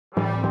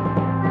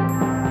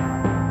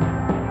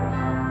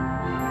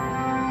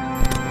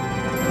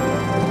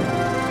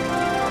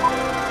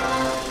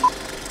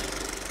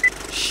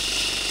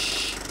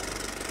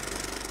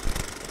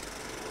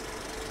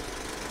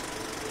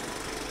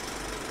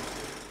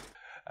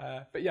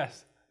But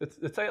yes,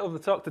 the title of the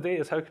talk today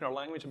is How Can Our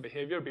Language and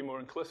Behaviour Be More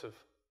Inclusive?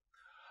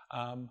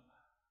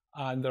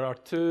 And there are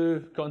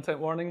 2 content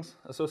warnings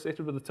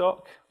associated with the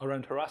talk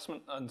around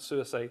harassment and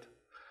suicide.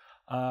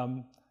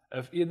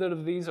 If either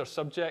of these are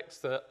subjects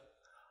that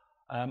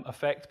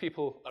affect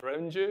people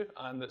around you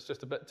and it's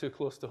just a bit too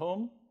close to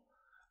home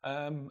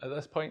at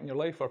this point in your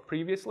life or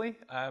previously,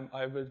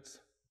 I would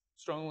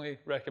strongly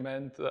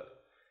recommend that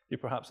you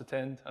perhaps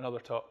attend another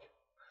talk.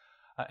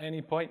 At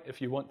any point, if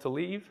you want to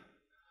leave,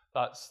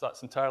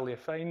 that's entirely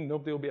fine.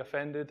 Nobody will be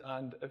offended,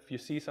 and if you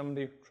see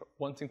somebody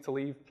wanting to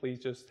leave, please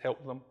just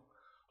help them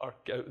or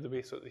get out of the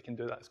way so that they can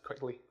do that as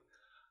quickly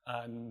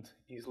and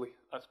easily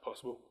as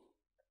possible.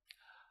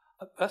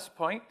 At this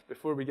point,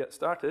 before we get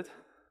started,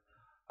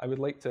 I would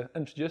like to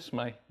introduce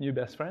my new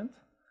best friend,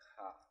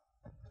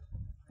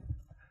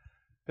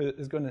 who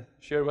is going to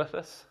share with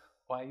us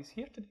why he's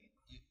here today.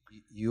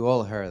 You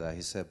all heard that.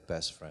 He said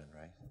best friend,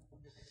 right?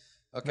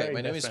 Okay, Very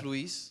my name best is friend.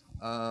 Luis.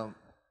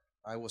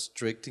 I was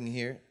tricked in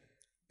here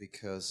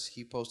because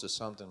he posted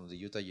something on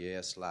the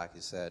UtahJS Slack.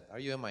 He said, "Are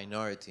you a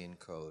minority in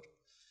code?"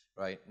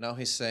 Right? Now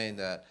he's saying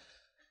that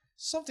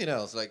something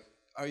else, like,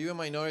 "Are you a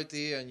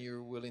minority and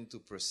you're willing to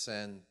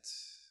present,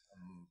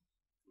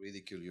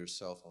 ridicule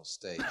yourself on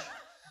stage?"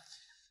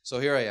 So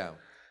here I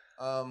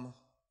am.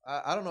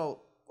 I don't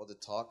know what the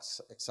talk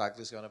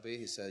exactly is going to be.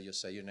 He said,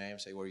 "Just say your name,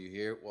 say where you're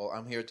here." Well,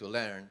 I'm here to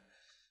learn.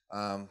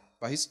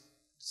 But he's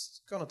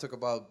going to talk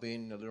about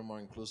being a little more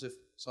inclusive.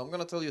 So I'm going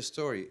to tell you a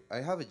story.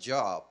 I have a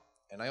job,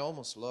 and I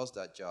almost lost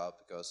that job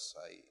because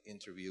I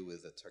interviewed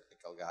with a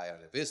technical guy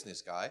and a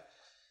business guy.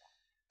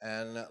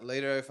 And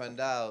later I found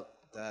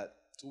out that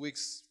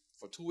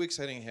for 2 weeks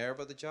I didn't hear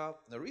about the job.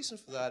 The reason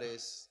for that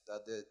is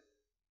that the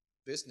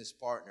business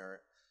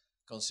partner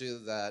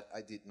considered that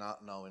I did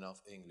not know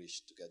enough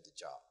English to get the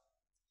job.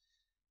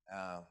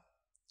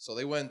 So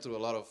they went through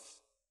a lot of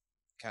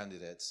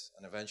candidates,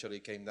 and eventually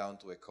it came down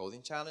to a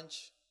coding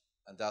challenge,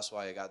 and that's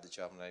why I got the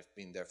job, and I've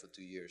been there for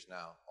 2 years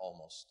now,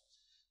 almost.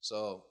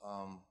 So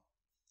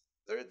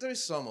there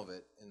is some of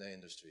it in the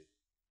industry.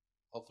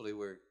 Hopefully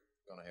we're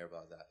going to hear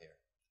about that here.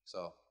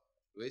 So,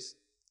 Luis,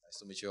 nice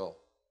to meet you all.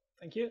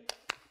 Thank you.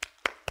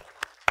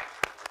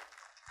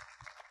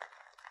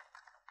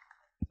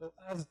 So,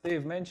 as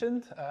Dave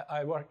mentioned,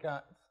 I work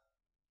at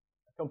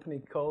a company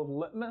called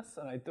Litmus,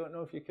 and I don't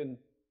know if you can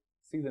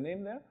see the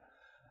name there.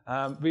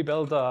 We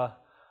build a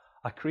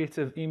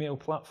creative email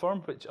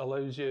platform which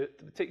allows you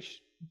to take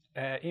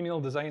email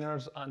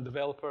designers and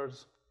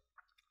developers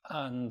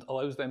and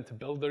allows them to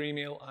build their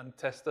email and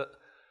test it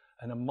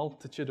in a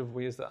multitude of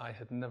ways that I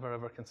had never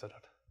ever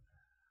considered.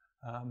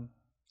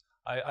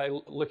 I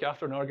look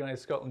after and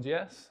organise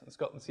Scotland.js and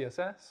Scotland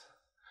CSS.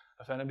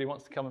 If anybody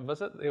wants to come and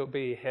visit, they'll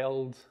be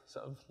held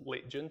sort of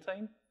late June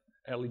time,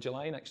 early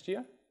July next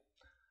year.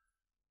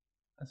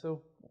 And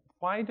so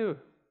why do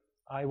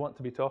I want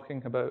to be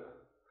talking about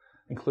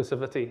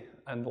inclusivity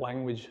and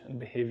language and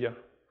behaviour?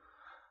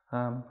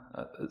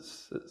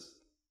 It's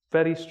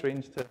very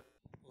strange to...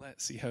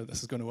 Let's see how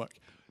this is going to work.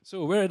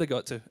 So where had I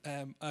got to?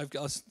 I've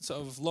got a sort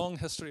of long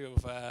history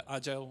of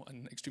agile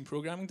and extreme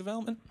programming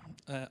development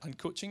and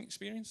coaching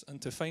experience,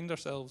 and to find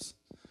ourselves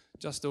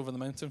just over the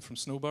mountain from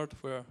Snowbird,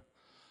 where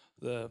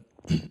the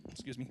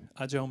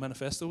Agile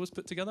Manifesto was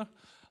put together,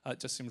 it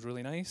just seems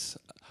really nice.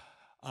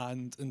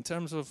 And in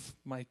terms of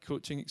my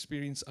coaching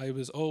experience, I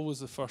was always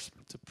the first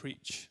to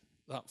preach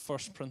that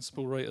first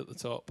principle right at the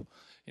top.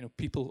 You know,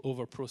 people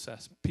over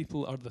process.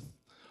 People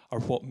are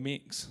what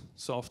makes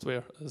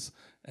software, as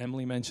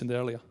Emily mentioned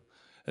earlier.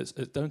 It's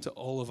down to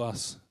all of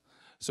us.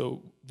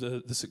 So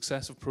the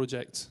success of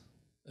projects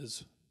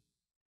is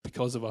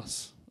because of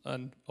us,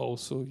 and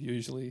also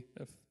usually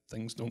if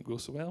things don't go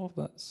so well,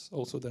 that's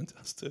also down to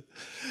us too.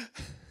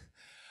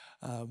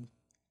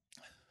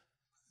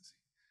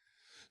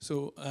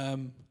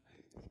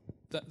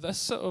 This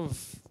sort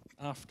of,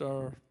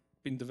 after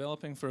been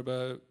developing for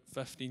about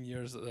 15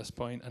 years at this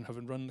point and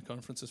having run the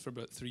conferences for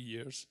about 3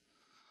 years,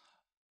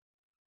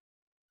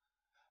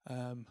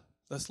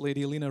 this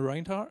lady, Lena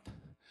Reinhardt,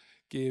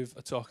 gave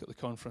a talk at the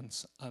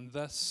conference, and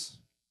this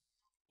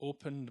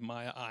opened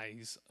my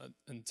eyes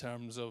in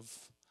terms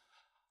of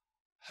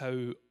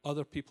how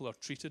other people are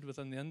treated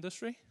within the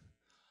industry,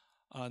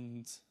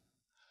 and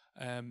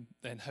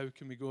then how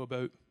can we go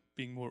about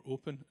being more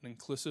open and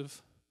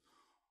inclusive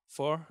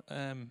for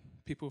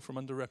people from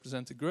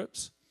underrepresented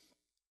groups.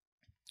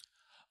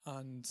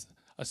 And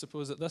I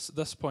suppose at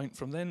this point,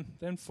 from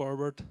then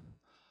forward,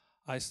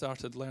 I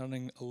started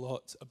learning a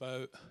lot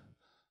about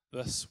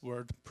this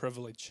word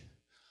privilege.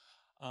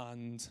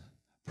 And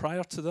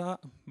prior to that,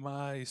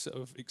 my sort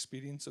of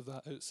experience of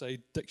that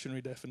outside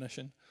dictionary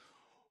definition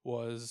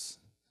was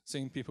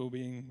seeing people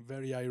being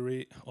very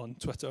irate on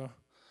Twitter,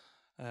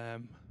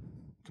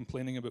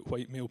 complaining about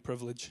white male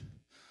privilege.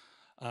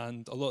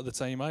 And a lot of the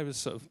time I was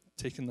sort of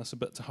taking this a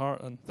bit to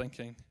heart and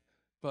thinking,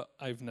 but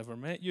I've never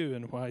met you,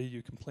 and why are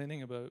you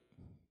complaining about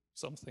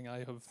something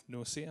I have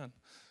no say in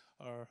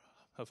or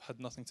have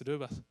had nothing to do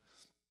with?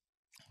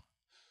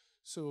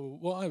 So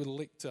what I would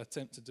like to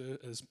attempt to do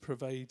is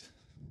provide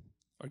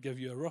or give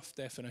you a rough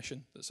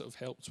definition that sort of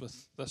helps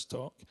with this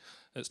talk.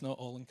 It's not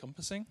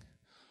all-encompassing,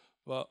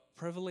 but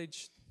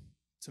privilege,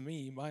 to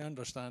me, my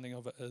understanding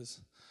of it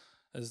is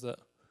that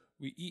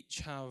we each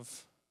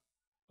have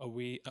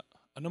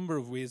a number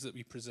of ways that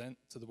we present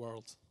to the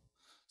world.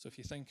 So if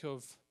you think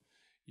of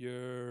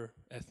your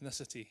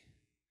ethnicity,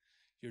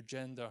 your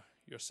gender,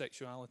 your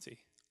sexuality,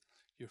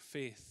 your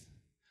faith,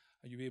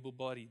 are you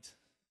able-bodied?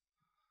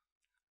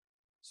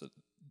 So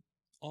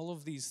all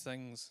of these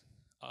things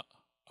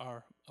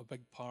are a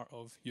big part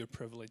of your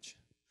privilege.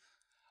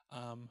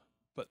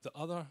 But the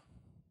other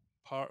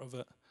part of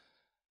it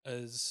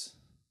is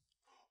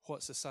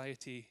what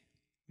society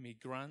may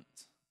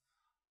grant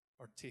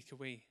or take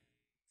away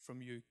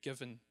from you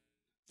given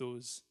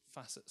those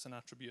facets and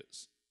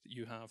attributes that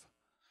you have.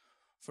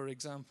 For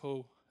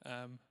example,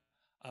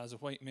 as a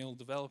white male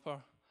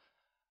developer,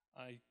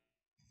 I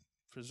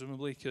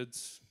presumably could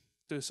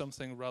do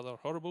something rather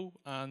horrible,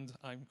 and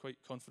I'm quite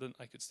confident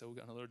I could still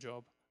get another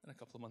job in a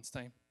couple of months'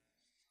 time.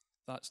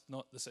 That's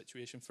not the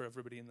situation for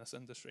everybody in this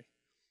industry.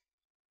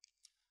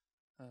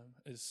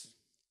 As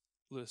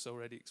Lewis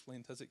already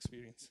explained his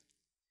experience.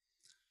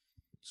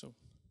 So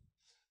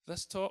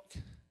this talk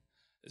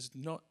is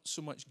not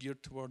so much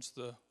geared towards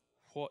the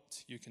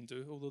what you can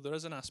do, although there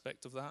is an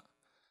aspect of that.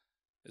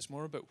 It's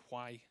more about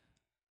why.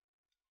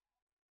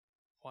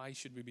 Why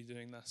should we be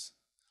doing this?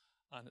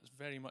 And it's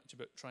very much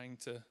about trying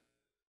to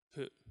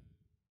put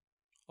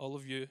all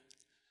of you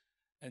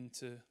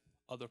into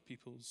other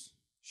people's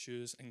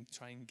shoes and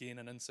try and gain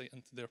an insight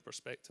into their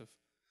perspective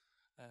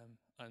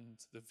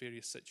and the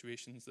various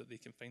situations that they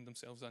can find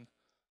themselves in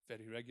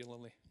very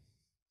regularly.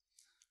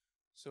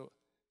 So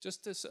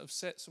just to sort of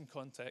set some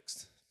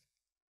context,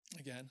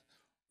 again,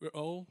 we're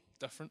all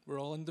different, we're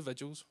all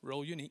individuals, we're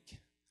all unique,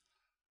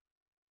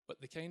 but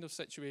the kind of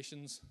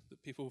situations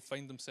that people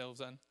find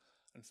themselves in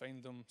and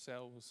find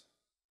themselves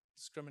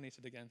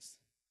discriminated against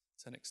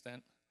to an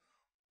extent,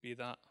 be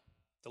that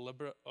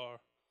deliberate or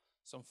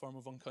some form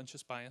of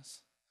unconscious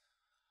bias,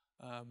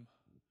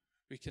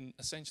 we can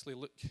essentially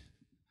look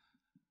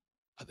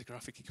at the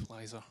graphic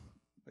equalizer,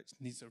 which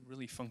needs a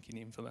really funky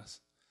name for this.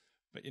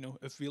 But you know,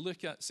 if we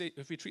look at, say,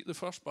 if we treat the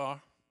first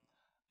bar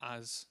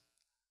as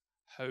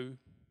how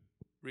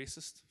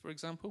racist, for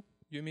example,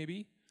 you may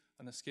be,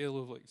 on a scale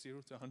of like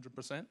 0 to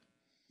 100%,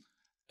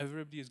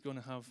 everybody is going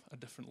to have a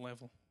different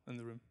level in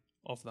the room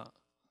of that.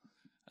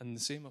 And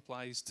the same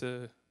applies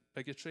to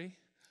bigotry,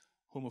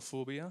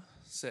 homophobia,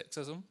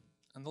 sexism,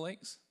 and the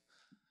likes.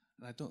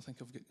 And I don't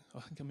think I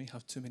think I may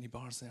have too many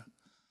bars there.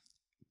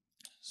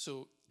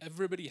 So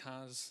everybody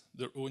has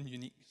their own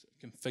unique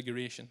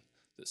configuration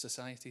that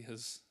society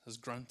has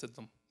granted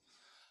them.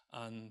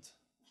 And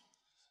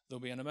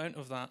there'll be an amount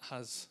of that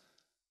has,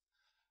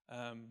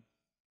 how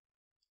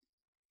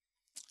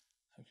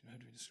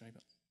do we describe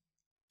it?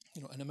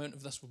 You know, an amount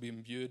of this will be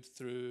imbued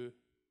through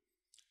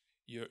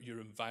your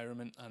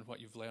environment and what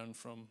you've learned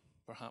from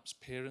perhaps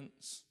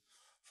parents,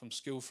 from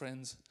school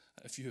friends.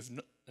 If you have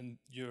and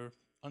your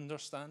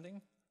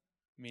understanding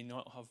may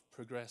not have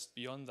progressed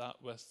beyond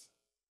that with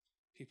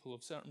people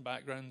of certain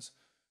backgrounds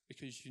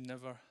because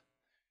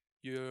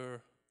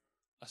your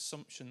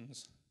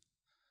assumptions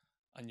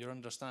and your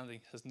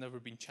understanding has never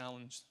been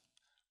challenged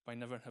by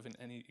never having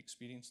any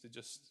experience to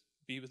just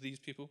be with these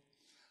people,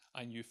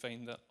 and you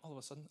find that all of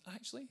a sudden,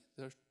 actually,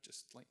 they're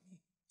just like me.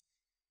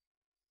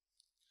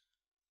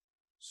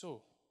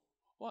 So,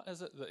 what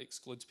is it that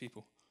excludes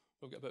people?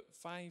 We've got about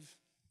 5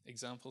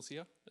 examples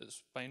here.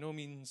 It's by no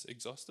means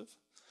exhaustive,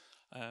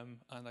 and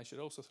I should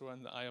also throw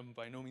in that I am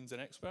by no means an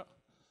expert.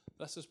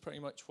 This is pretty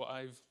much what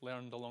I've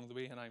learned along the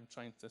way, and I'm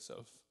trying to sort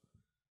of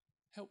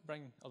help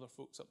bring other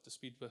folks up to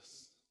speed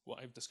with what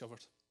I've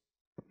discovered.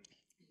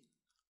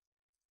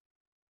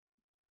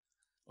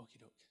 Okie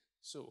doke.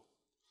 So,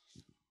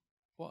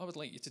 what I would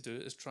like you to do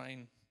is try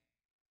and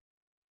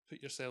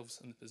put yourselves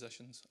in the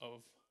positions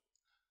of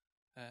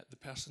the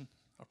person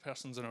or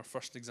persons in our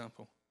first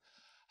example.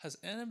 Has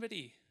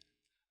anybody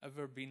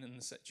ever been in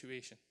the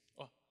situation?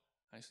 Oh,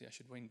 actually, I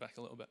should wind back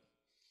a little bit.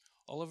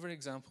 All of our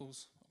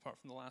examples, apart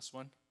from the last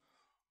one,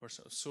 were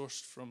sort of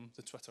sourced from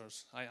the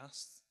Twitters. I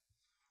asked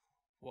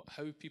what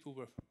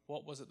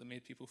was it that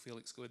made people feel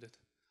excluded?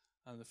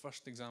 And the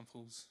first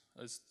examples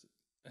is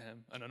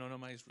an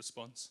anonymized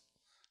response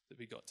that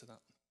we got to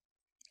that.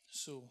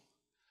 So,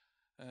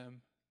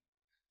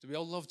 do we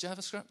all love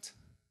JavaScript?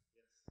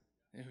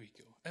 Yes. There we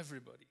go,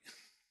 everybody.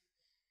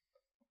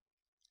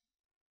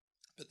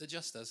 But the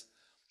gist is,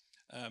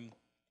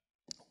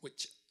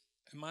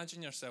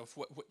 imagine yourself,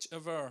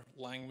 whichever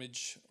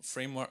language,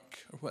 framework,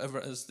 or whatever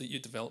it is that you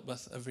develop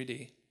with every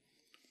day,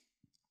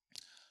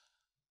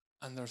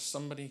 and there's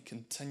somebody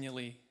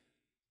continually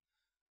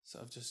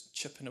sort of just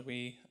chipping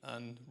away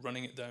and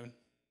running it down.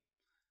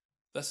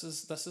 This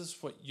is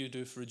what you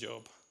do for a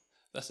job.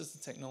 This is the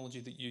technology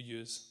that you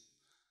use.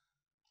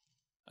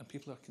 And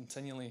people are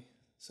continually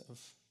sort of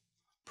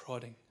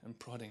prodding and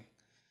prodding.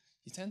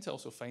 You tend to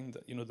also find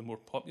that, you know, the more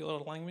popular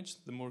language,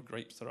 the more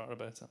gripes there are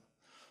about it.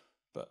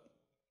 But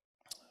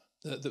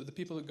the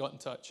people that got in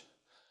touch,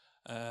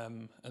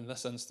 In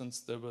this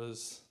instance,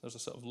 there's a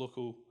sort of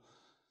local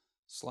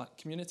Slack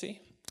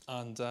community,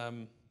 and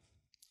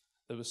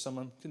there was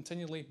someone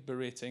continually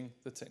berating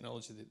the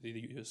technology that they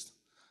used.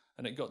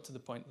 And it got to the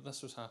point that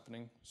this was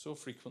happening so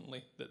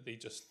frequently that they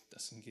just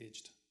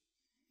disengaged.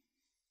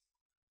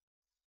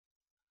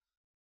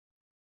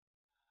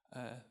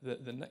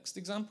 The next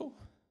example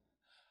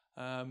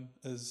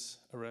is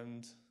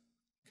around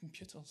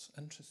computers,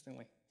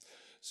 interestingly.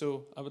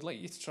 So I would like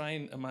you to try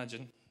and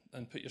imagine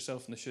and put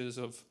yourself in the shoes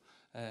of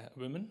a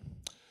woman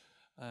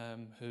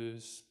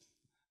who's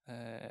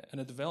in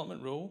a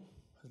development role,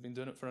 has been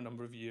doing it for a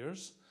number of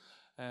years,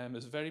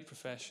 is very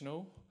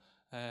professional,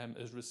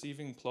 is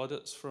receiving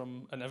plaudits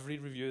in every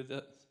review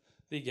that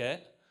they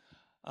get,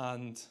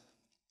 and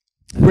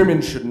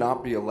women should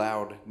not be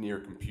allowed near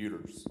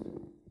computers.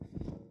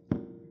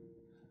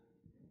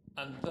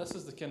 And this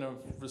is the kind of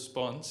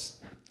response,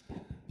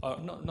 or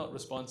not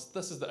response,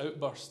 this is the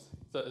outburst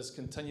that is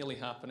continually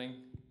happening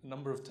a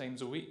number of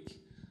times a week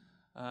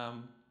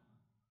from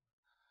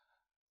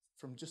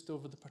just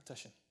over the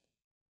partition.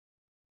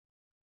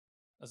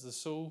 As the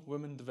sole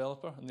woman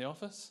developer in the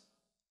office,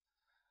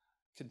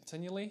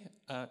 continually,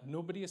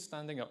 nobody is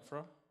standing up for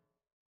her.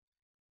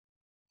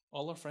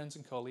 All her friends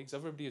and colleagues,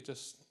 everybody is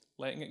just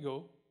letting it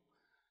go.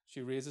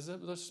 She raises it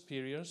with her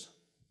superiors.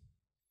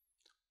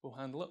 We'll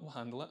handle it, we'll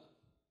handle it.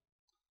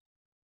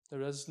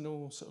 There is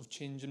no sort of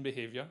change in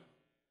behaviour.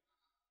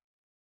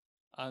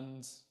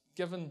 And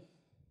given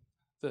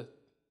the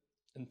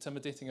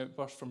intimidating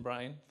outburst from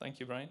Brian, thank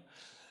you, Brian,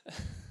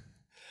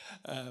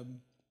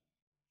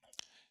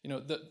 you know,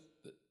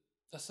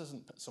 this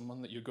isn't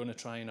someone that you're going to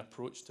try and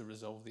approach to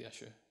resolve the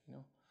issue, you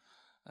know,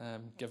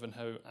 given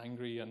how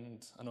angry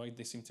and annoyed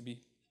they seem to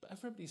be. But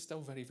everybody's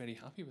still very, very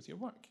happy with your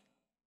work.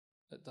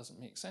 It doesn't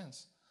make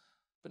sense,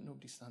 but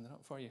nobody's standing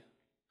up for you.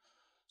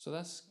 So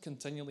this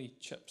continually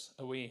chips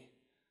away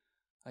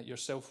at your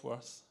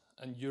self-worth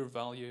and your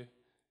value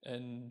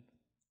in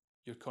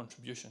your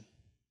contribution.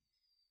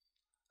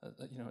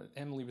 You know,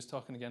 Emily was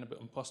talking again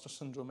about imposter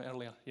syndrome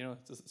earlier, you know,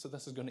 so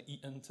this is going to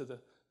eat into the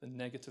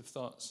negative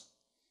thoughts.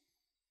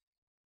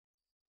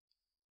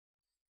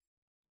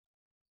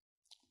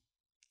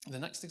 The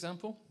next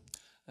example,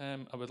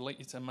 I would like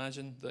you to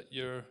imagine that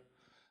you're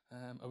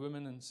a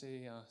woman in,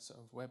 say, a sort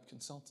of web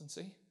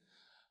consultancy.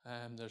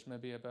 There's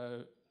maybe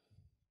about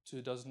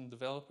 24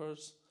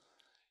 developers.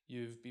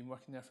 You've been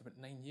working there for about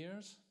 9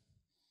 years.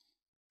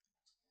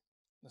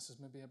 This is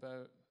maybe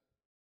about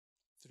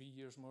 3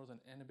 years more than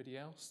anybody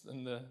else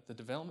in the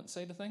development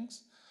side of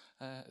things.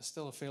 It's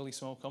still a fairly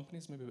small company,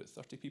 it's maybe about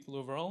 30 people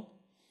overall.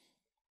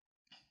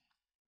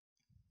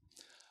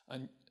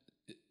 And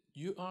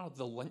you are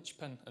the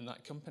linchpin in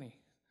that company.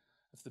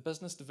 If the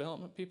business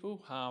development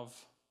people have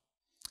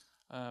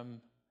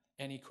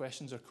any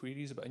questions or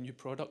queries about a new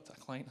product a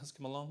client has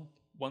come along,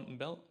 wanting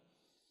built,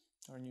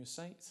 or a new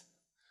site,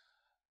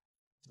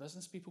 the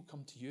business people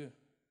come to you.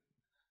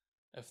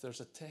 If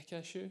there's a tech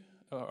issue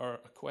or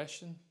a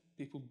question,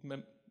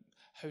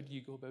 how do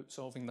you go about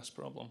solving this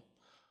problem?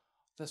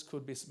 This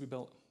code base we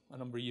built a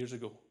number of years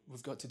ago.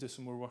 We've got to do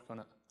some more work on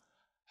it.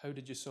 How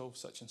did you solve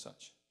such and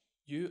such?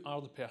 You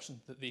are the person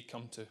that they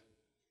come to.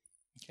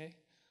 Okay?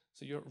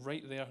 So you're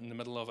right there in the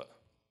middle of it.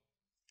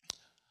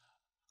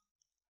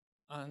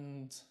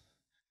 And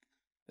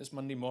it's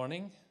Monday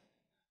morning.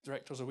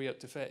 Director's away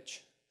out to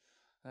fetch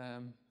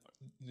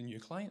the new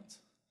client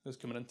who's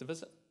coming in to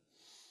visit.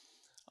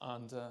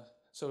 And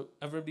so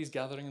everybody's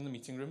gathering in the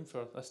meeting room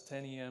for this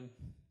 10 a.m.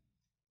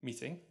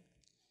 meeting.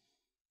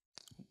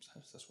 Oops,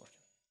 how's this working?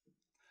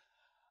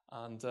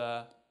 And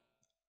the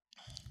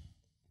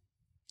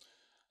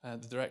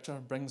director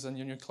brings in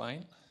your new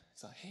client.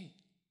 He's like, hey,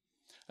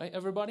 right,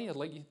 everybody, I'd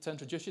like you to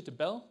introduce you to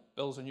Bill.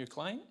 Bill's our new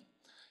client.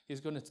 He's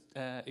going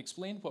to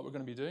explain what we're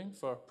going to be doing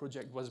for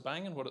Project Whiz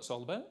Bang and what it's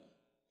all about.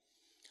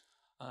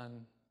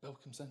 And Bill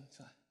comes in and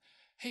says,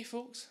 hey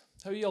folks,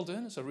 how are you all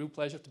doing? It's a real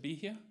pleasure to be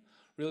here.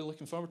 Really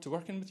looking forward to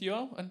working with you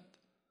all. And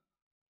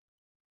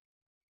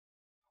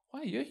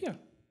why are you here?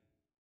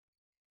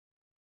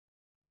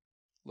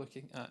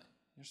 Looking at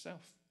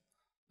yourself,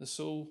 the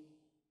sole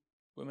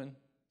woman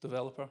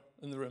developer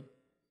in the room.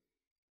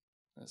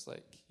 And it's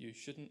like, you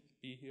shouldn't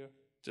be here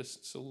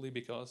just solely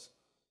because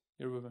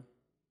you're a woman.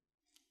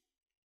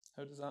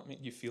 How does that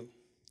make you feel?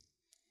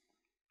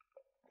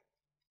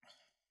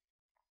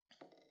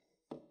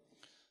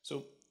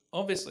 So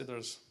obviously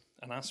there's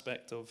an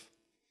aspect of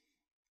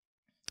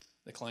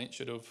the client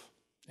should have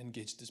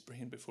engaged his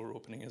brain before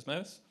opening his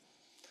mouth.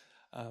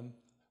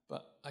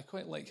 But I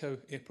quite like how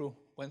April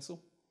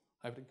Wenzel,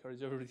 I would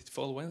encourage everybody to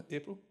follow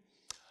April,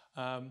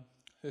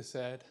 who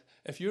said,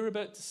 if you're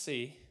about to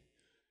say,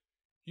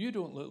 you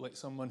don't look like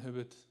someone who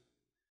would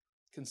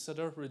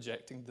consider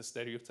rejecting the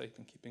stereotype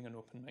and keeping an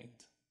open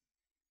mind.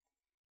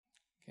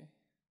 Okay.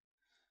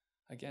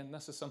 Again,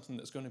 this is something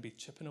that's going to be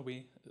chipping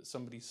away at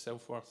somebody's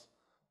self-worth,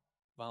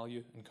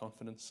 value, and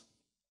confidence.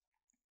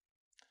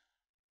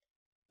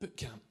 Boot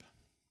camp,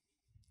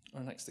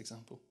 our next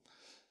example.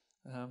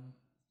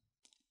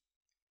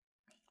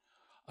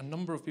 a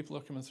number of people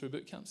are coming through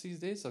boot camps these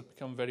days. They've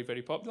become very,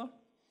 very popular.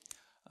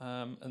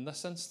 In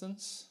this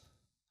instance,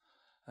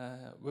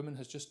 women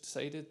has just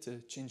decided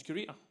to change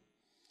career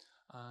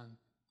and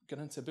get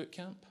into boot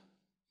camp.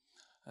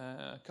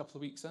 A couple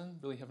of weeks in,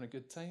 really having a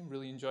good time,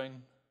 really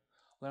enjoying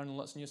learning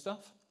lots of new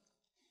stuff.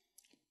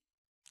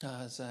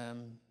 As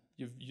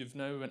you've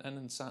now went in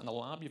and sat in a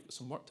lab, you've got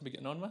some work to be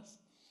getting on with.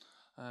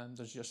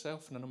 There's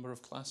yourself and a number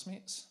of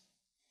classmates.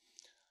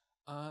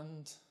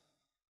 And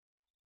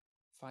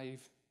 5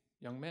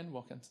 young men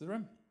walk into the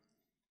room.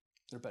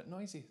 They're a bit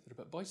noisy, they're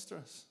a bit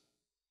boisterous.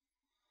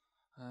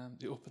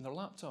 They open their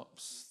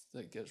laptops,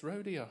 it gets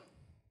rowdier.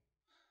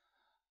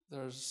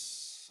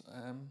 There's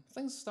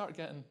things start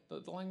getting,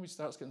 the language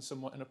starts getting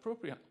somewhat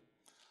inappropriate.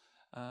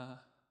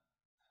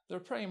 They're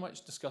pretty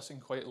much discussing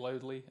quite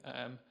loudly,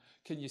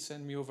 can you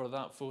send me over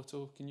that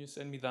photo? Can you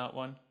send me that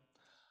one?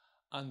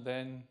 And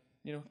then,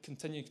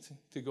 continue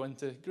to go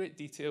into great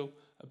detail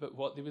about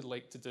what they would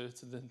like to do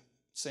to the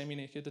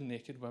semi-naked and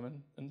naked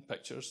women in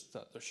pictures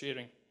that they're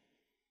sharing.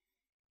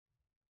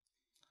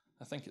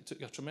 I think it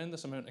took a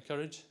tremendous amount of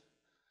courage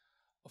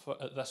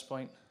at this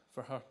point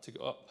for her to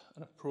go up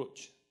and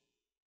approach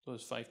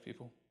those 5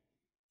 people,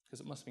 because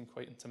it must have been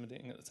quite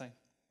intimidating at the time,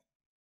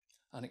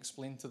 and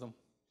explain to them,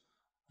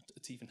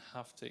 to even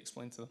have to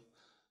explain to them,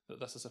 that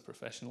this is a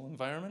professional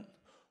environment,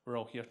 we're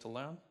all here to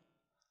learn,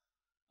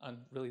 and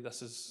really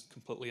this is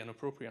completely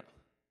inappropriate.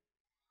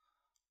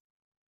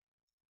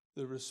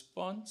 The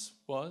response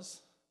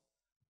was,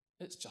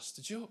 it's just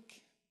a joke.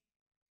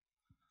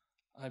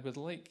 I would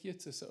like you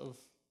to sort of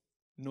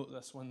note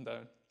this one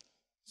down,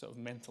 sort of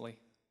mentally.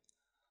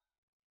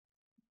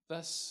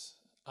 This,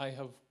 I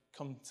have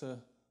come to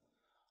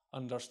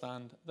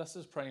understand, this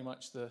is pretty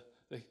much the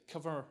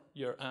cover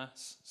your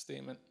ass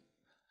statement.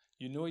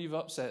 You know you've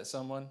upset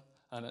someone,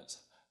 and it's,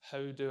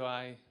 how do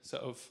I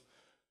sort of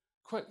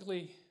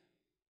quickly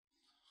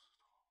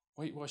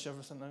whitewash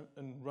everything out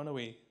and run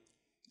away?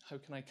 How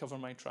can I cover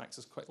my tracks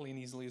as quickly and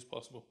easily as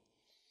possible?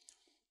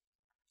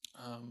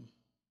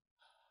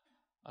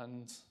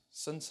 And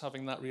since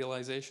having that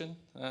realization,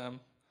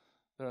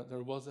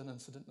 there was an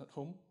incident at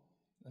home.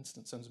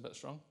 Incident sounds a bit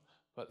strong,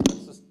 but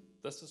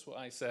this is what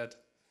I said.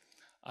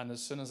 And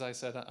as soon as I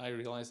said it, I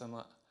realized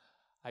that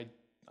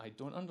I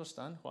don't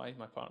understand why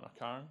my partner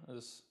Karen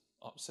is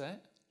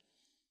upset,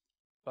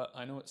 but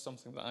I know it's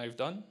something that I've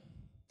done,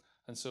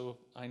 and so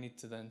I need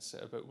to then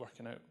set about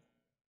working out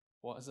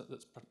what is it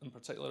that's in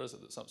particular is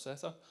it that's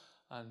upset her,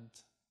 and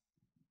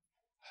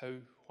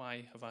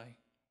why have I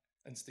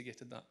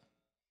instigated that?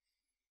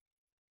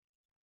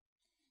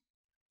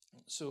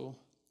 So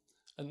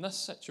in this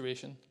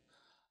situation,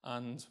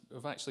 and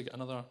we've actually got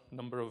another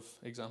number of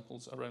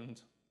examples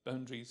around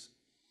boundaries.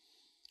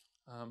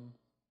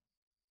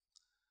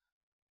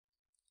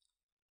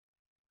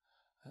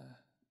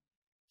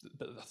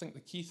 But I think the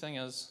key thing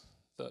is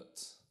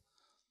that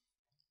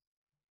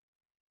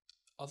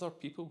other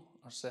people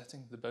are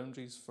setting the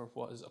boundaries for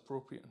what is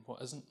appropriate and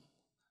what isn't.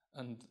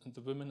 And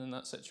the woman in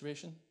that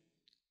situation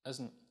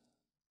isn't.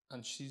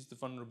 And she's the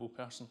vulnerable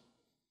person.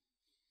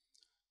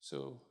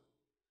 So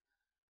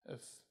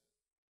if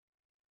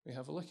we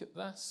have a look at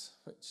this,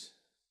 which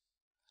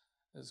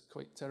is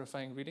quite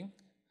terrifying reading,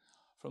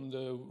 from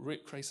the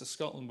Rape Crisis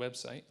Scotland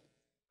website,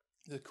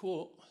 the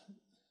quote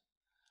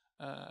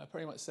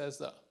pretty much says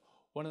that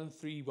 1 in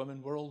 3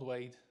 women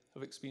worldwide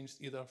have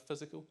experienced either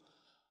physical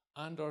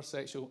and or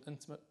sexual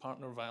intimate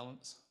partner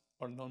violence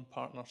or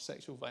non-partner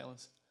sexual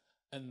violence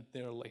in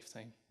their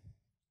lifetime.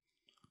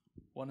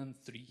 1 in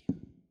 3.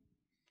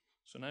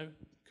 So now,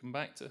 come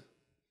back to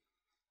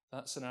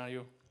that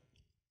scenario,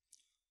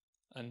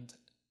 and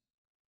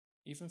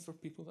even for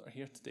people that are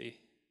here today,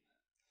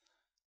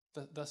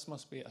 this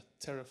must be a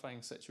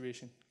terrifying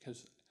situation,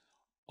 because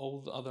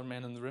all the other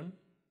men in the room,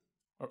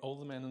 or all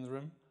the men in the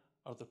room,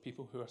 are the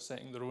people who are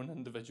setting their own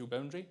individual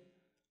boundary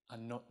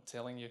and not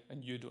telling you,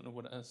 and you don't know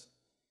what it is.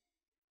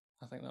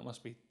 I think that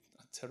must be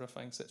a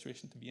terrifying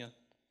situation to be in.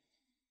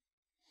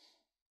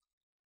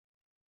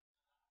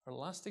 Our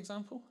last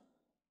example,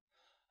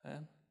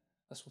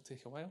 this will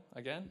take a while,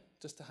 again,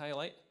 just to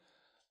highlight,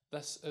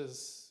 this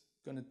is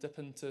going to dip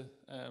into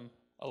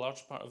a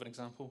large part of an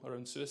example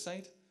around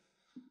suicide.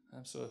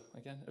 So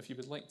again, if you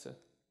would like to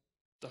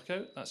duck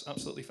out, that's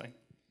absolutely fine.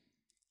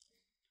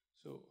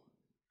 So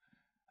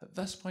at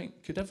this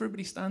point, could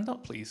everybody stand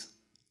up, please?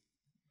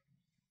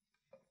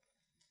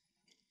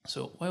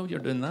 So while you're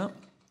doing that,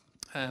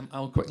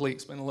 I'll quickly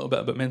explain a little bit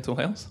about mental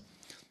health.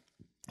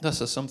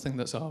 This is something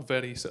that's a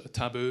very sort of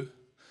taboo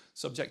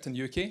subject in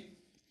the UK.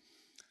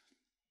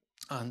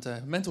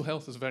 And mental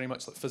health is very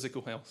much like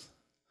physical health.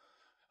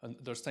 And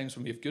there's times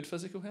when we have good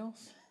physical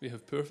health, we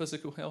have poor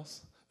physical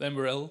health, then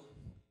we're ill,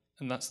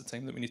 and that's the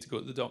time that we need to go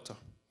to the doctor.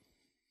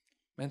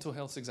 Mental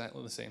health is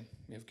exactly the same.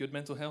 We have good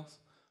mental health,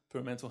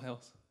 poor mental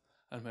health,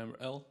 and when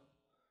we're ill,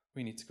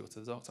 we need to go to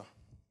the doctor.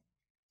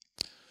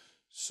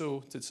 So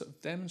to sort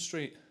of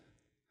demonstrate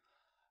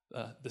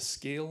the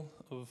scale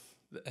of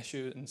the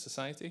issue in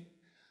society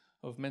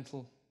of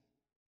mental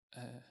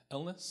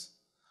illness,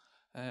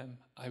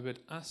 I would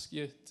ask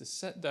you to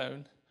sit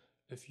down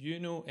if you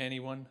know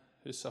anyone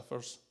who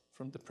suffers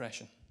from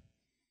depression.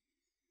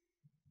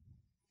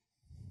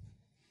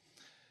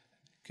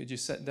 Could you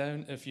sit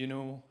down if you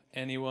know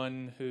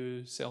anyone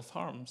who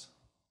self-harms?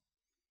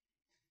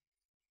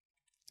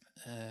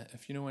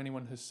 If you know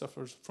anyone who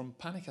suffers from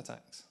panic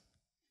attacks?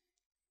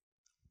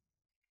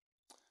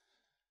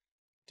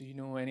 Do you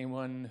know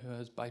anyone who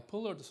has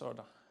bipolar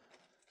disorder?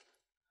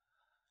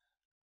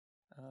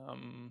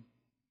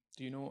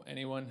 Do you know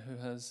anyone who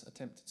has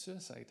attempted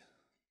suicide?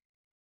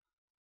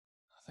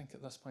 I think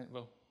at this point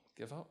we'll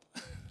give up.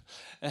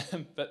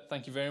 But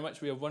thank you very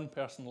much. We have one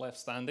person left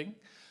standing.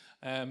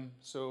 And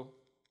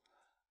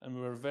we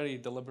were very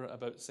deliberate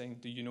about saying,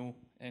 do you know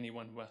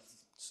anyone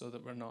with, so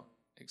that we're not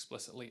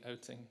explicitly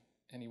outing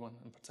anyone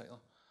in particular.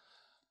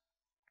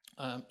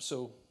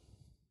 So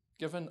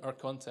given our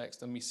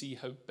context and we see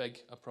how big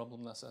a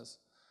problem this is,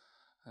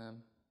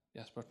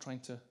 yes,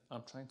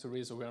 I'm trying to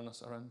raise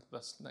awareness around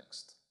this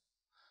next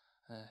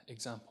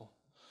example.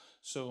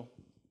 So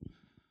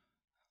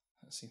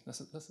let's see,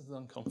 this is the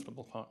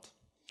uncomfortable part.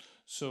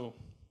 So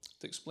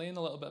to explain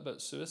a little bit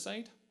about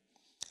suicide,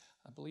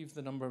 I believe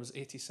the number was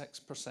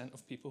 86%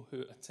 of people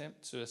who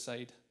attempt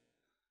suicide,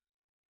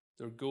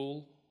 their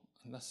goal,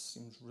 and this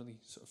seems really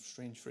sort of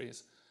strange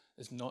phrase,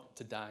 is not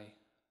to die.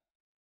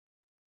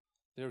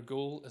 Their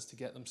goal is to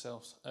get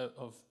themselves out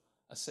of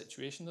a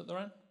situation that they're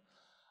in,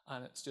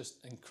 and it's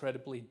just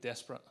incredibly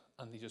desperate,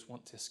 and they just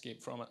want to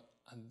escape from it,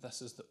 and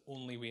this is the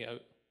only way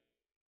out.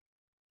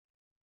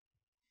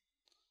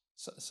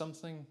 So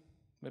something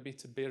maybe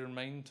to bear in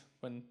mind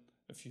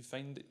if you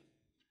find it,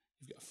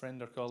 you've got a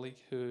friend or colleague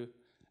who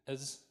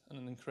is in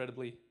an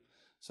incredibly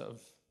sort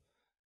of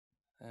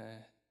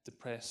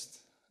depressed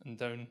and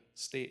down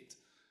state.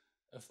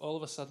 If all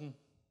of a sudden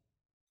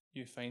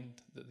you find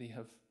that they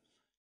have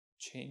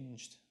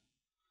changed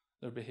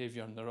their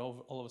behaviour and they're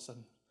all of a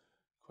sudden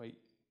quite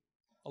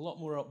a lot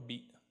more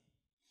upbeat,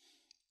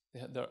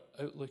 their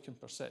outlook and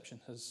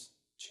perception has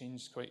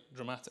changed quite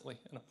dramatically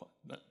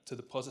to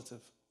the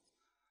positive.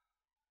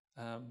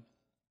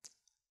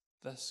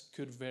 This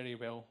could very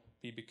well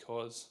be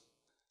because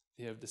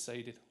they have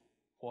decided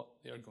what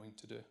they are going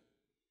to do.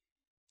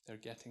 They're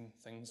getting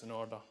things in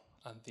order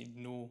and they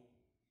know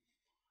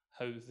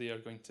how they are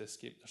going to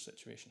escape their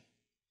situation.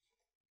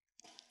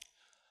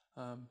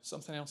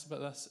 Something else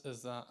about this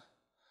is that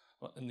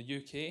in the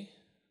UK,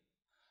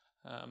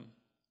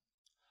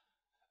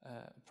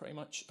 pretty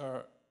much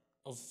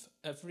of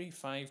every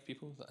 5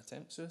 people that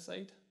attempt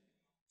suicide,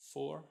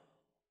 4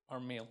 are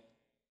male,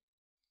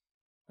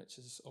 which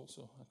is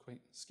also a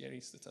quite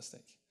scary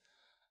statistic.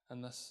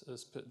 And this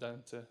is put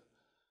down to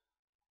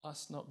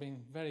us not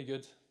being very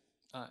good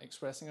at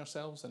expressing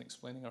ourselves and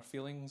explaining our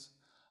feelings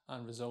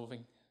and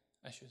resolving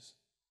issues.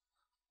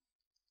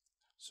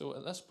 So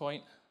at this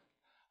point,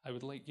 I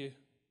would like you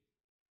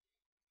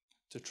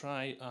to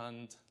try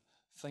and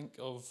think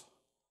of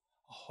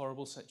a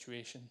horrible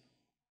situation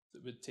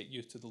that would take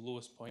you to the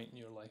lowest point in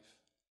your life.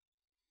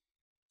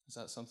 Is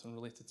that something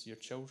related to your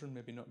children,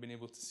 maybe not being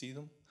able to see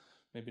them,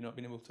 maybe not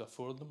being able to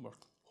afford them or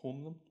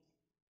home them,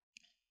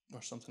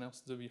 or something else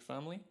to do with your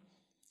family?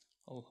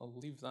 I'll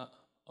leave that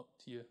up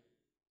to you.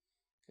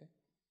 Okay.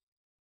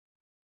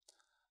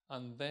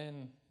 And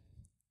then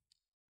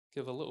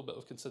give a little bit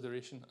of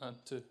consideration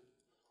to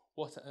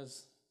what it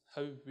is,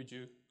 how would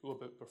you go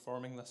about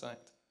performing this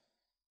act?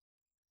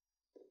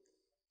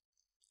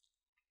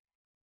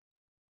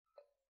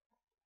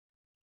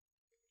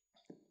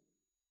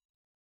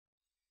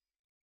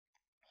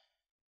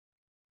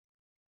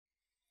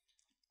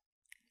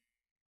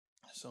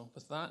 So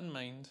with that in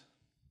mind,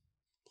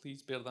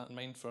 please bear that in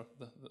mind for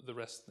the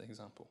rest of the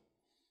example.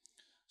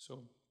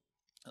 So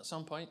at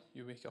some point,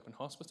 you wake up in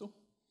hospital.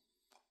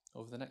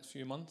 Over the next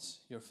few months,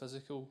 your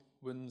physical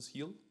wounds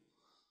heal.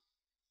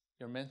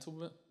 Your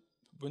mental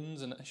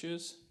wounds and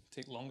issues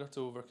take longer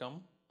to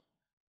overcome.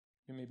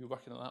 You may be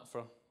working on that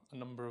for a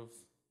number of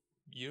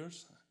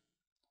years.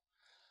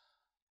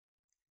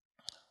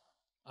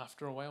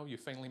 After a while, you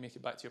finally make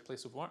it back to your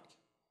place of work.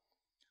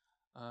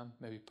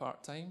 Maybe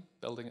part-time,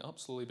 building it up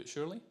slowly but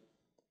surely.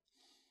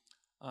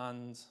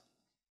 And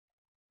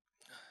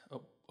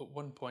at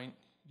one point,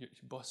 your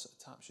boss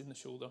taps you on the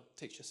shoulder,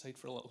 takes you aside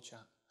for a little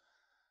chat,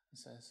 and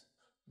says,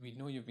 "We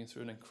know you've been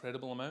through an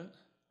incredible amount.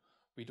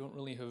 We don't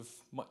really have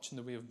much in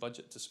the way of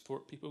budget to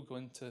support people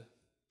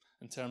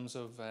in terms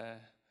of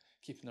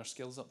keeping their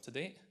skills up to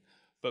date,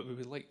 but we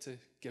would like to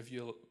give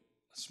you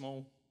a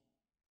small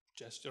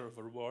gesture of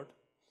a reward,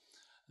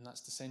 and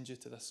that's to send you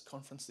to this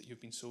conference that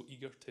you've been so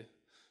eager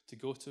to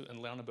go to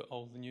and learn about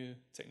all the new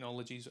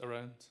technologies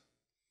around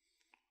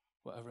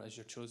whatever it is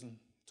your chosen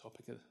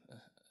topic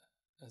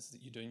is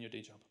that you do in your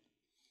day job."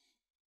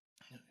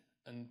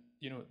 And,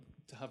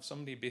 to have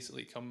somebody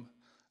basically come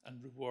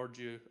and reward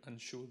you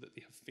and show that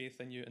they have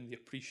faith in you and they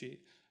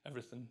appreciate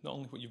everything, not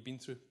only what you've been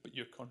through, but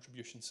your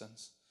contribution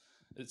since.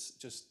 It's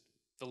just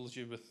fills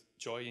you with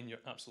joy and you're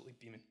absolutely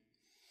beaming.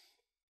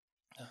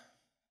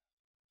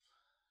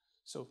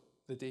 So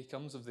the day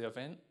comes of the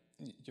event,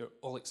 you're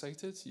all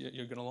excited,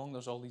 you're going along,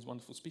 there's all these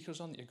wonderful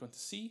speakers on that you're going to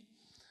see,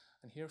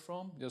 and hear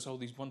from. There's all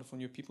these wonderful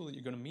new people that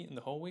you're going to meet in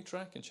the hallway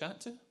track and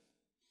chat to.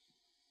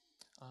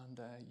 And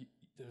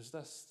there's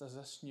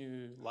this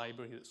new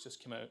library that's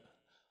just come out.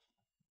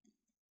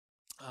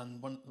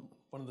 And one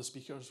of the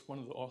speakers, one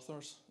of the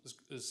authors,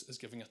 is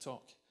giving a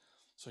talk.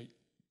 So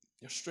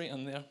you're straight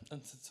in there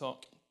into the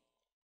talk.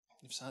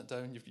 You've sat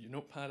down, you've got your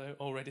notepad out,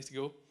 all ready to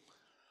go.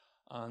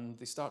 And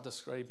they start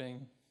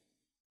describing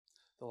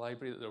the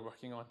library that they're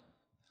working on.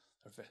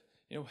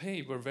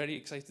 Hey, we're very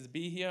excited to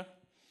be here.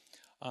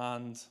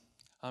 And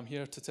I'm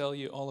here to tell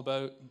you all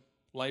about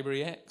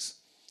Library X.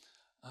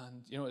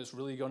 And, it's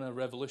really going to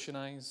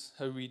revolutionize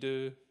how we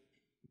do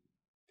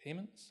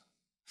payments.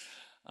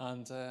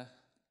 And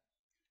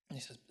he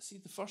says, see,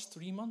 the first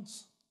 3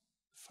 months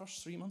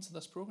of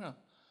this program,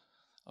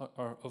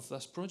 or of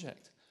this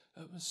project,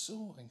 it was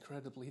so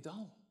incredibly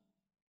dull.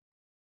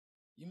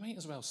 You might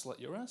as well slit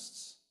your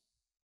wrists.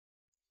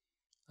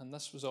 And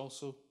this was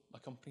also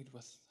accompanied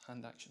with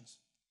hand actions.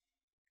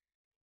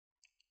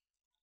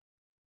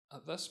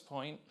 At this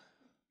point,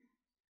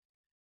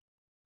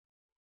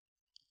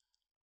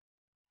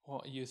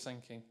 what are you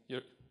thinking?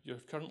 You're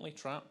currently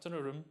trapped in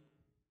a room,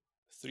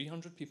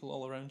 300 people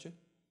all around you.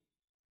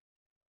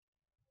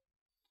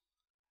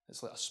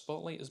 It's like a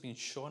spotlight has been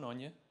shone on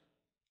you,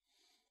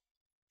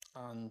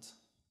 and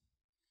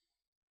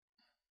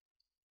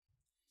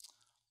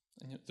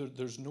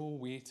there's no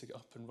way to get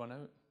up and run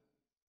out.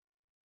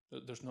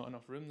 There's not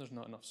enough room, there's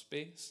not enough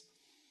space.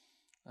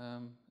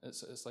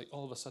 It's like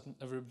all of a sudden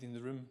everybody in the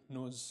room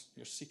knows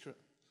your secret.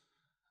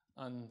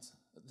 And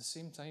at the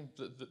same time,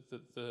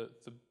 the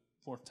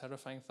more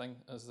terrifying thing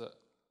is that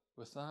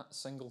with that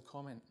single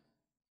comment,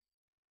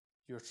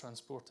 you're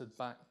transported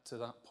back to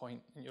that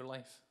point in your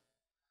life.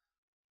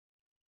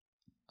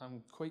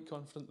 I'm quite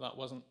confident that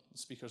wasn't the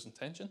speaker's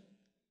intention.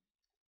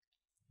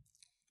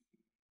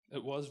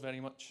 It was very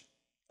much,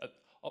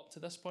 up to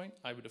this point,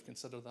 I would have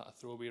considered that a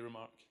throwaway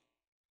remark.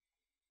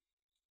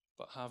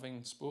 But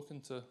having spoken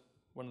to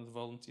one of the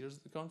volunteers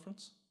at the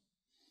conference,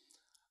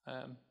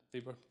 they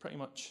were pretty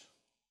much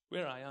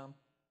where I am,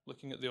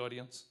 looking at the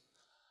audience,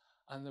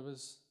 and there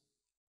was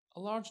a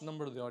large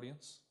number of the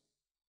audience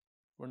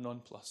were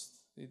nonplussed.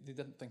 They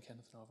didn't think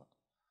anything of it.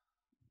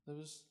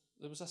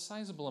 There was a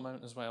sizable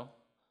amount as well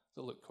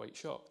that looked quite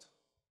shocked.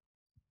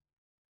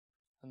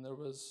 And there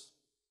was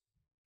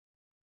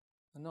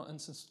a not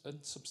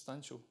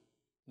insubstantial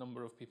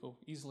number of people,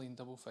 easily in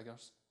double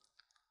figures,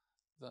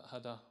 that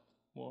had a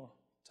more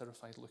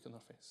terrified look on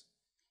their face.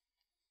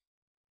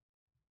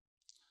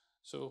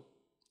 So,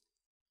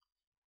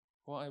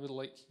 what I would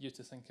like you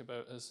to think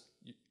about is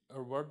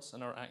our words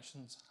and our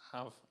actions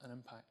have an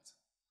impact.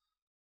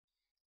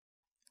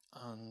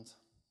 And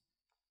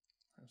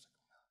where's it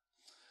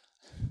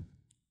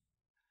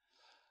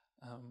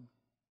going?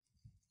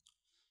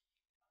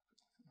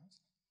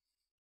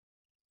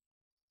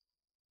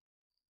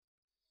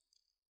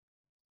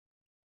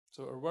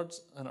 So our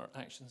words and our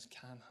actions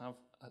can have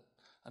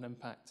an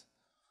impact.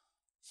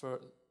 For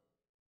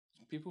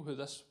people who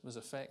this was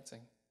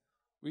affecting,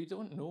 we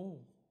don't know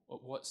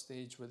at what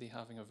stage were they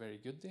having a very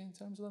good day in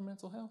terms of their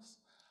mental health.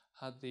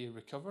 Had they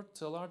recovered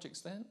to a large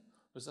extent?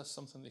 Was this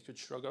something they could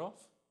shrug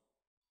off?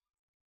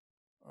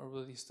 Or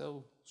were they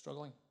still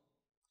struggling?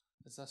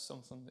 Is this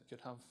something that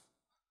could have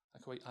a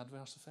quite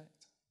adverse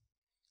effect?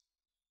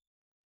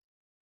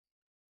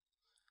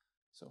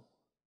 So,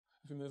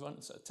 if we move on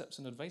to the tips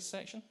and advice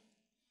section,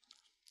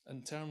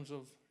 in terms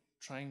of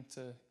trying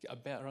to get a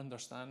better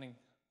understanding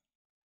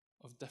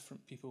of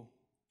different people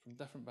from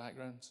different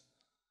backgrounds,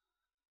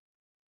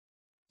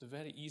 the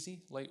very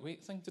easy,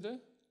 lightweight thing to do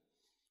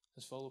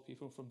is follow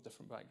people from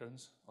different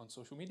backgrounds on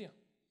social media.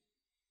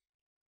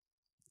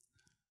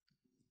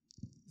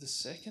 The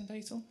second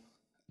item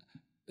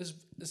is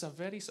a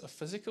very sort of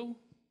physical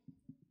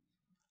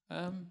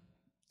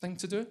thing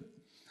to do.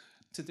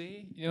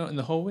 Today, in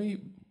the hallway,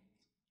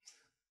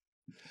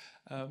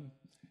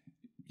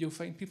 you'll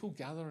find people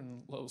gather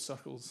in little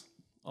circles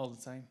all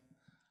the time.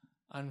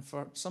 And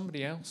for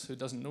somebody else who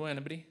doesn't know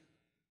anybody,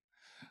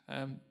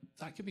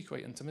 that could be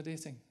quite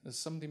intimidating. As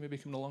somebody maybe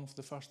coming along for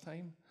the first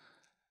time,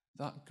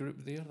 that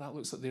group there, that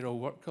looks like they're all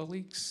work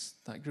colleagues.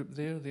 That group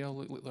there, they all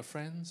look like they're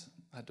friends.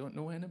 I don't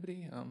know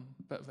anybody. I'm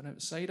a bit of an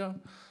outsider.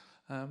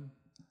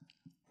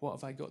 What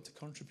have I got to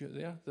contribute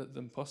there? The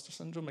imposter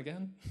syndrome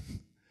again.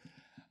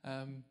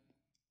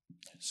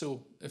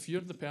 So if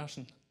you're the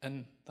person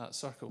in that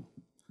circle,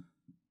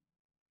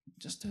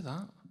 just do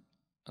that.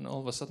 And all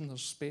of a sudden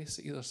there's space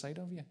at either side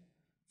of you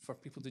for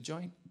people to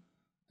join.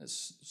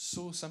 It's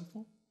so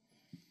simple.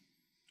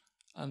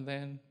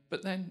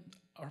 But then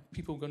are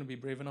people going to be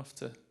brave enough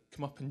to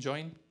come up and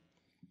join?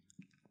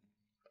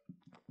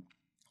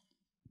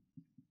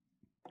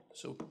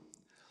 So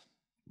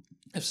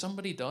if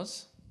somebody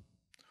does,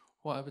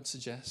 what I would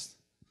suggest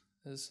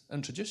is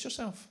introduce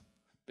yourself,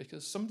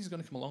 because somebody's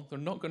going to come along. They're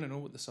not going to know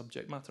what the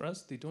subject matter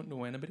is. They don't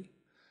know anybody.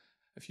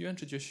 If you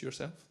introduce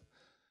yourself,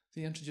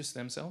 they introduce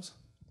themselves.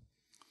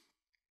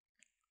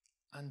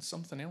 And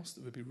something else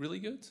that would be really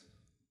good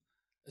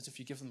is if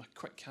you give them a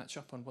quick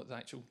catch-up on what the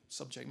actual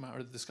subject matter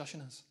of the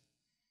discussion is.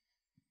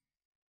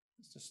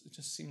 It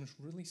just seems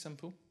really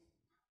simple,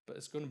 but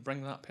it's going to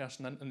bring that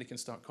person in and they can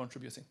start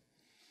contributing.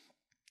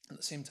 At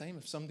the same time,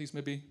 if somebody's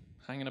maybe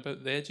hanging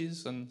about the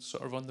edges and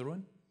sort of on their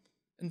own,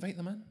 invite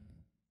them in.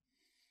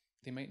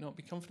 They might not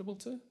be comfortable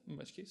to, in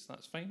which case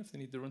that's fine if they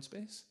need their own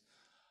space.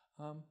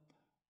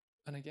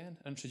 And again,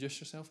 introduce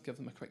yourself, give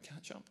them a quick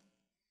catch up.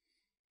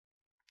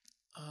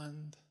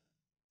 And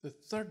the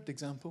third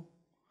example,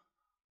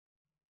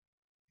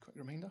 quick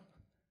reminder,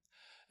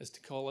 is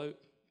to call out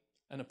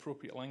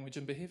inappropriate language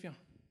and behaviour.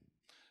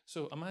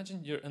 So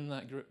imagine you're in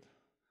that group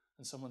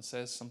and someone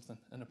says something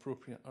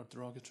inappropriate or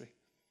derogatory.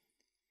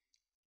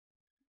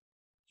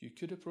 You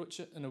could approach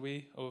it in a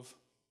way of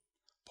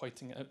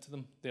pointing it out to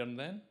them there and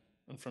then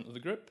in front of the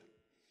group.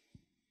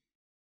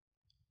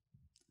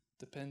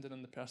 Depending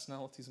on the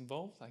personalities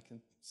involved, I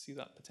can see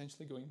that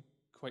potentially going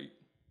quite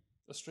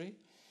astray.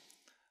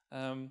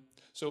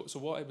 So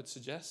what I would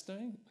suggest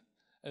doing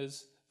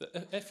is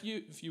that if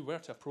you were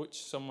to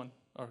approach someone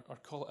or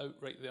call it out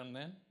right there and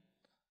then,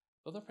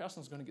 the other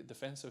person's going to get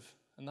defensive,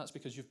 and that's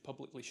because you've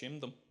publicly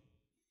shamed them.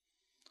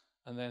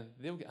 And then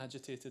they'll get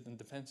agitated and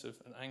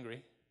defensive and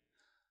angry,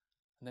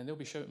 and then they'll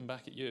be shouting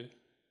back at you,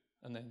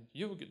 and then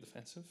you will get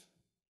defensive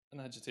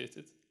and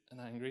agitated and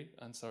angry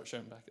and start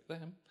shouting back at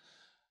them.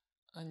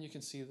 And you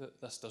can see that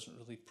this doesn't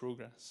really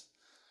progress.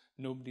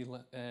 Nobody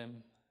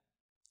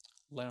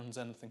learns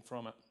anything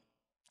from it.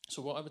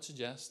 So what I would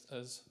suggest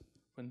is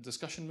when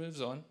discussion moves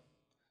on,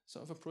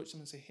 sort of approach them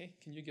and say, hey,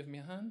 can you give me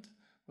a hand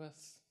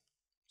with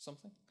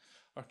something?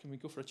 Or can we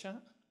go for a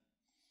chat?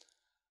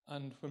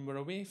 And when we're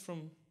away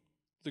from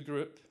the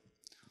group,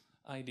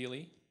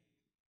 ideally,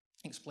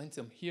 explain to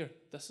them, here,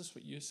 this is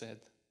what you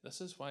said.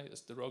 This is why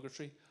it's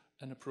derogatory,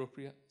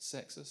 inappropriate,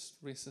 sexist,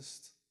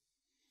 racist,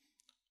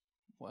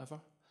 whatever.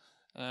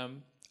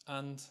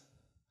 And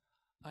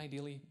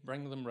ideally,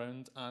 bring them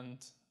round and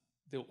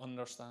they'll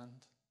understand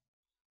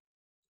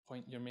the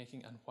point you're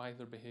making and why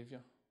their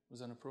behaviour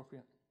was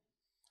inappropriate.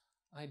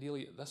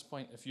 Ideally, at this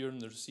point, if you're in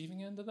the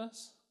receiving end of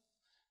this,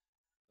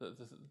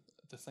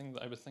 the thing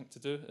that I would think to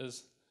do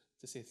is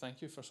to say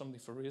thank you for somebody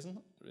for raising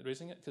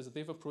it, because if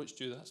they've approached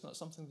you, that's not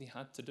something they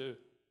had to do.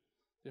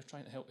 They're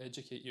trying to help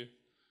educate you.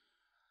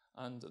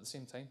 And at the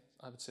same time,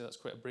 I would say that's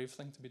quite a brave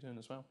thing to be doing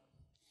as well.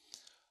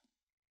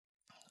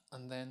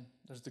 And then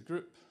there's the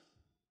group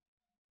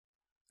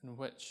in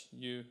which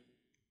you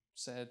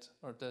said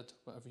or did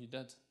whatever you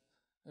did.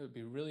 It would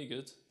be really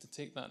good to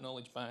take that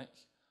knowledge back,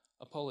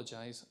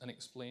 apologise and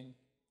explain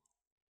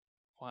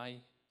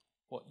why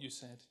what you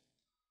said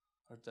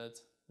or did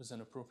was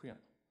inappropriate.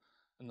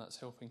 And that's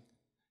helping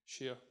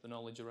share the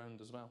knowledge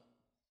around as well.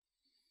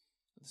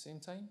 At the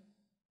same time,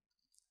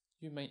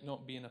 you might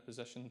not be in a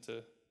position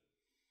to,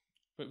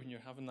 but when you're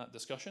having that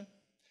discussion,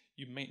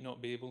 you might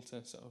not be able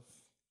to sort of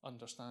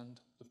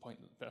understand the point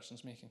that the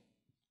person's making.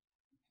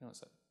 You know,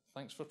 it's like,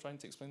 thanks for trying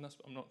to explain this,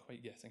 but I'm not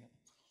quite getting it.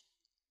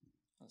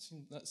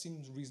 That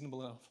seems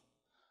reasonable enough.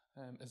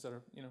 Is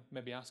there,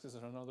 maybe ask, is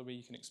there another way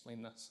you can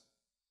explain this?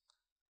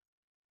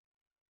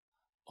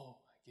 Oh,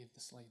 I gave the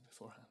slide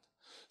beforehand.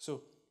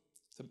 So,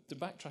 to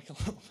backtrack a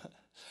little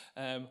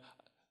bit,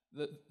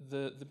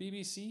 the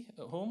BBC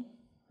at home,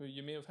 who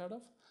you may have heard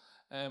of,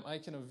 I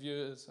kind of view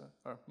it as,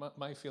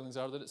 my feelings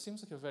are that it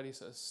seems like a very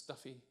sort of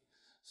stuffy,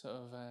 sort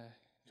of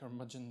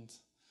curmudgeoned,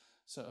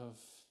 sort of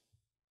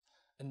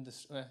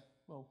industry,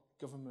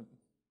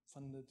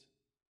 government-funded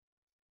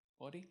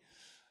body.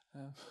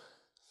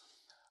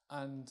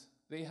 And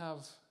they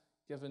have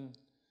given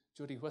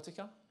Jodie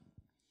Whittaker,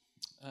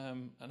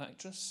 an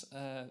actress,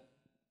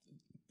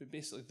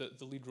 basically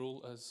the lead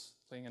role as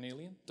playing an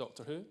alien,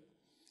 Doctor Who,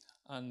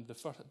 and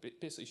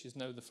basically she's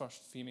now the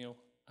first female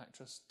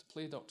actress to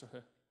play Doctor Who.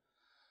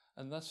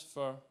 And this,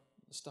 for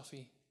a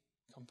stuffy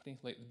company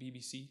like the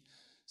BBC,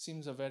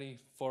 seems a very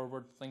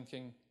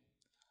forward-thinking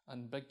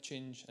and big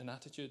change in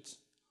attitudes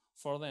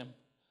for them.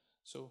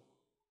 So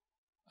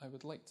I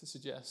would like to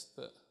suggest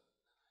that,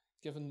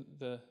 given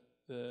the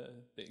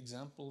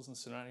examples and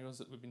scenarios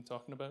that we've been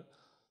talking about,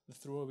 the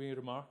throwaway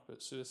remark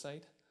about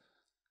suicide,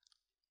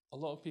 a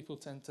lot of people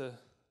tend to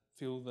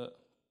feel that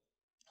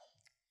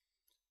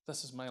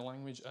this is my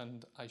language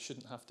and I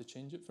shouldn't have to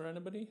change it for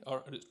anybody,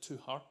 or it's too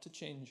hard to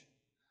change.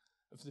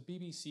 If the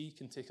BBC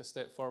can take a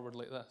step forward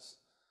like this,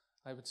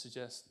 I would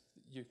suggest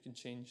that you can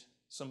change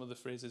some of the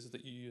phrases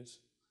that you use.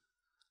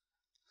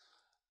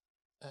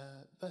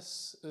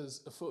 This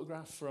is a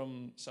photograph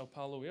from Sao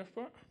Paulo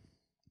Airport.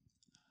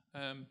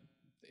 The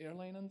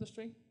airline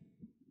industry,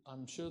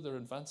 I'm sure they're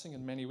advancing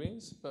in many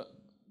ways, but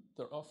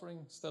their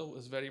offering still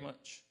is very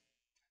much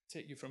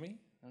take you from A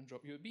and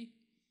drop you at B.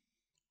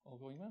 All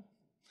going well.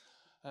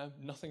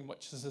 Nothing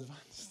much is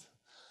advanced.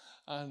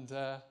 And,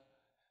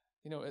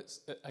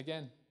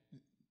 again,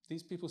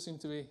 these people seem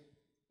to be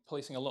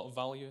placing a lot of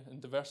value in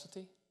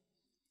diversity.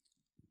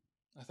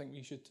 I think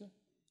we should too.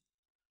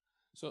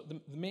 So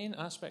the main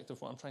aspect of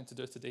what I'm trying to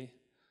do today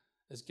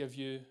is give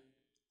you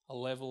a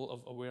level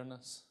of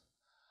awareness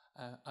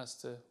as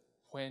to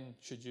when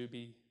should you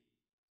be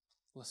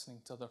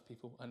listening to other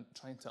people and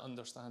trying to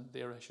understand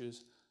their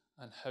issues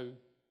and how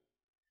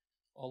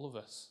all of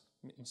us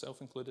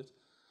myself included,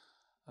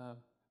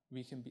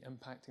 we can be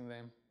impacting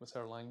them with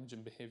our language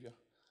and behaviour.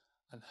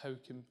 And how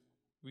can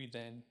we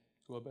then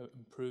go about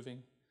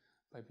improving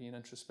by being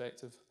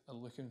introspective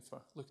and looking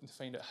to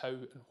find out how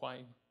and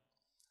why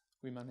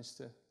we manage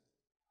to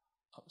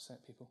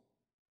upset people.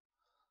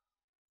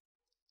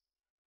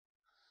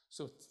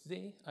 So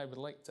today I would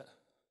like to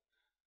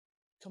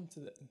come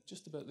to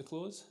just about the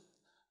close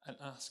and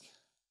ask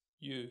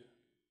you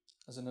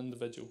as an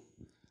individual,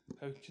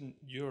 how can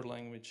your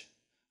language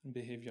and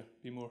behaviour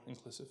be more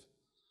inclusive?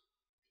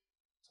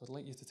 So I'd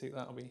like you to take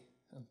that away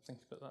and think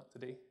about that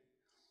today.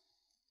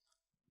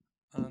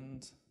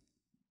 And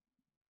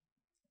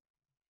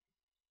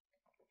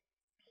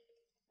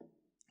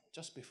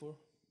just before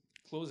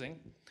closing,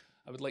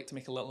 I would like to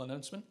make a little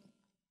announcement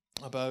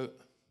about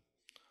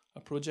a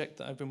project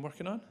that I've been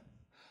working on.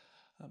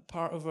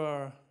 Part of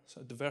our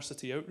sort of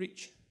diversity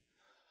outreach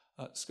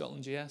at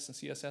ScotlandJS and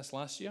CSS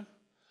last year,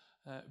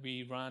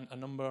 we ran a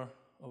number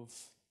of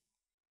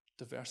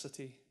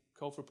diversity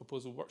call for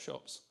proposal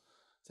workshops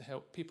to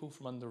help people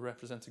from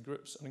underrepresented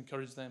groups and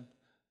encourage them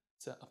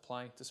to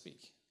apply to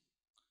speak,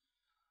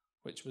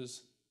 which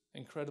was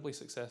incredibly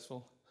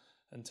successful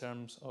in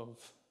terms of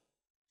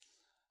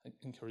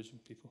encouraging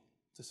people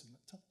to submit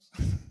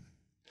tasks.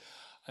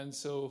 And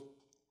so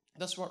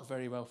this worked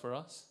very well for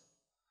us.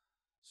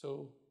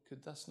 So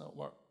could this not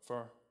work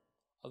for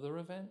other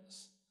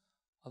events,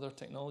 other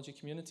technology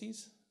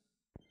communities?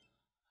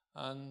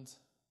 And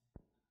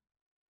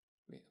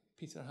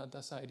Peter had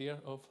this idea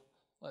of,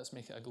 let's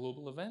make it a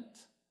global event,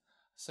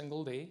 a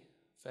single day,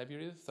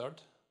 February the 3rd,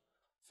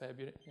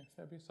 February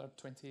 3rd,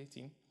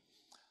 2018.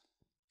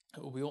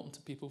 It will be open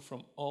to people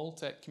from all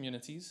tech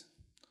communities,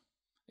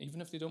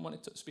 even if they don't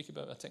want to speak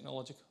about a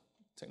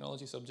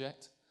technology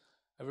subject.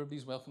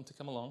 Everybody's welcome to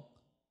come along.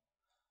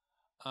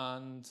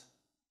 And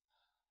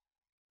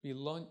we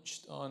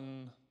launched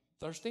on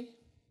Thursday.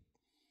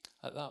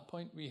 At that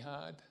point, we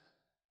have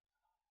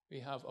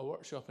a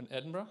workshop in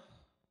Edinburgh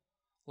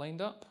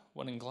lined up,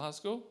 one in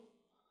Glasgow,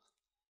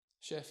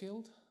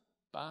 Sheffield,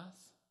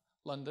 Bath,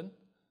 London,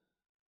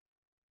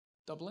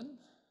 Dublin,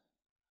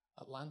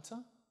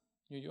 Atlanta,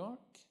 New York,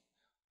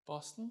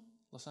 Boston,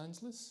 Los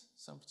Angeles,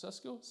 San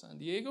Francisco, San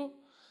Diego,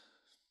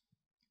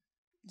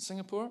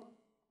 Singapore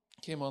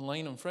came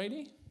online on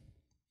Friday,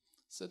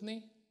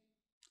 Sydney.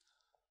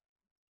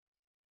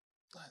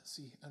 Let's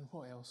see, and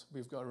what else?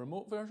 We've got a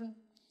remote version.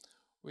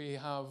 We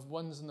have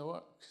ones in the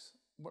works,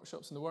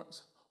 workshops in the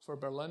works for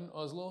Berlin,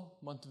 Oslo,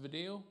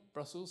 Montevideo,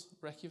 Brussels,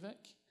 Reykjavik.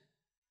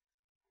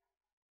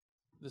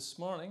 This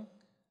morning,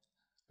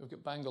 we've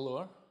got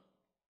Bangalore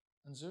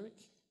and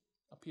Zurich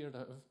appeared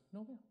out of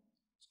nowhere.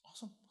 It's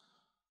awesome.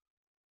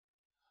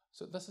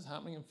 So this is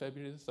happening on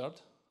February the 3rd.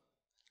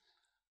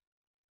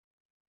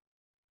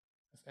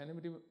 If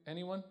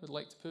anyone would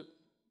like to put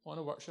on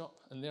a workshop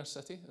in their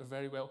city, they're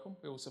very welcome.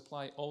 We will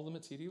supply all the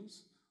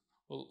materials.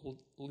 We'll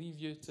leave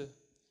you to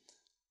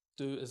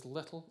do as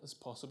little as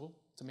possible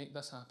to make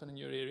this happen in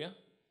your area.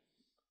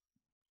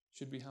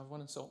 Should we have one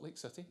in Salt Lake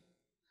City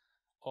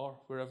or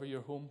wherever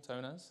your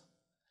hometown is?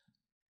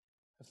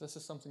 If this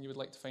is something you would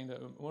like to find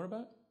out more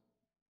about,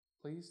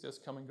 please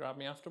just come and grab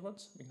me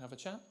afterwards. We can have a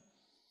chat.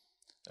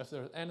 If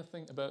there's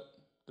anything about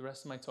the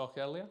rest of my talk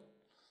earlier,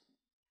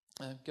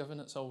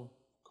 given it's all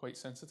quite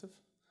sensitive,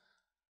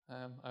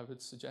 I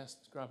would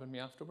suggest grabbing me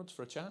afterwards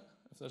for a chat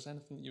if there's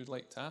anything that you would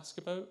like to ask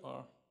about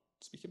or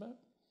speak about.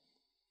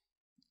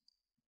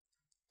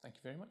 Thank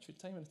you very much for your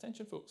time and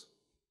attention, folks.